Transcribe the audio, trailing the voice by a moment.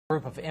A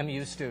group of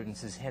MU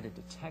students is headed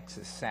to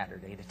Texas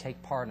Saturday to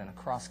take part in a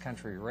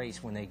cross-country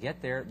race. When they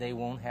get there, they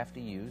won't have to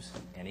use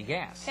any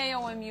gas.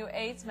 KOMU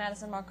 8's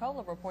Madison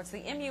Marcola reports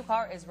the MU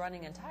car is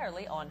running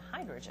entirely on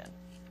hydrogen.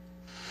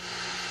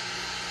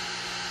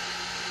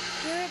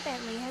 Garrett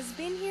Bentley has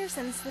been here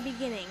since the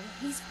beginning.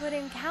 He's put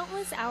in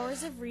countless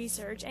hours of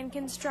research and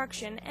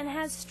construction and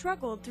has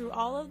struggled through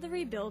all of the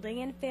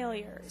rebuilding and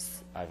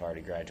failures. I've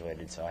already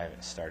graduated, so I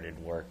haven't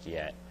started work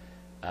yet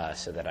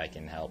so that I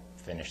can help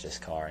finish this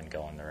car and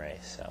go on the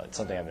race. So it's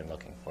something I've been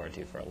looking forward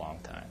to for a long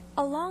time.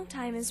 A long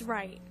time is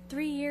right,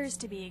 3 years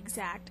to be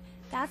exact.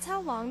 That's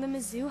how long the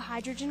Mizzou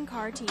hydrogen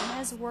car team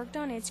has worked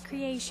on its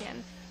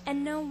creation.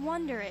 And no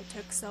wonder it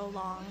took so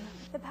long.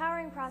 The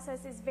powering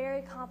process is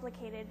very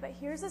complicated, but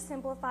here's a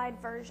simplified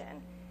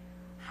version.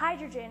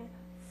 Hydrogen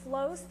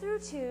flows through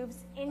tubes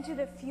into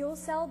the fuel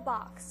cell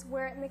box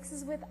where it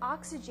mixes with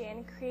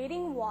oxygen,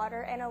 creating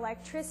water and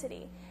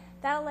electricity.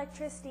 That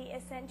electricity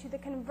is sent to the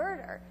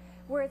converter,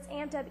 where it's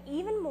amped up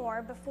even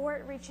more before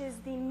it reaches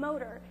the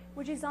motor,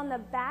 which is on the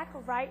back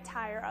right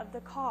tire of the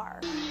car.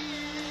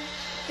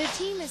 The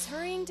team is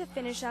hurrying to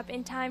finish up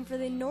in time for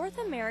the North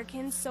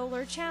American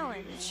Solar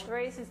Challenge. The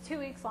race is 2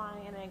 weeks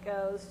long and it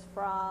goes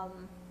from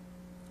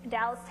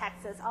Dallas,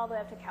 Texas, all the way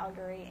up to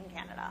Calgary in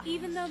Canada.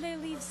 Even though they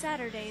leave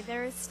Saturday,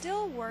 there is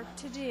still work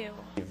to do.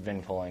 We've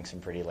been pulling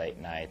some pretty late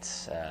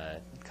nights. A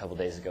couple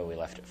days ago we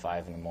left at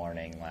 5 in the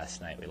morning.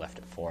 Last night we left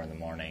at 4 in the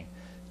morning.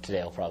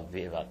 Today will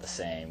probably be about the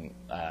same.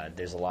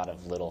 There's a lot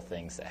of little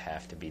things that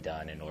have to be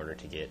done in order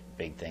to get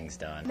big things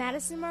done.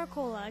 Madison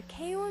Marcola,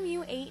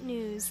 KOMU 8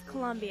 News,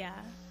 Columbia.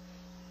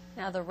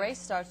 Now, the race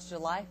starts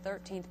July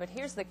 13th, but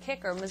here's the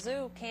kicker.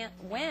 Mizzou can't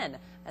win.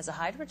 As a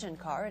hydrogen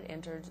car, it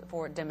entered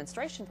for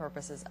demonstration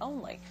purposes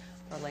only.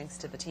 For links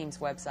to the team's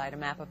website, a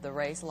map of the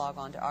race, log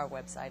on to our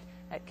website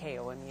at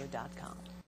KOMU.com.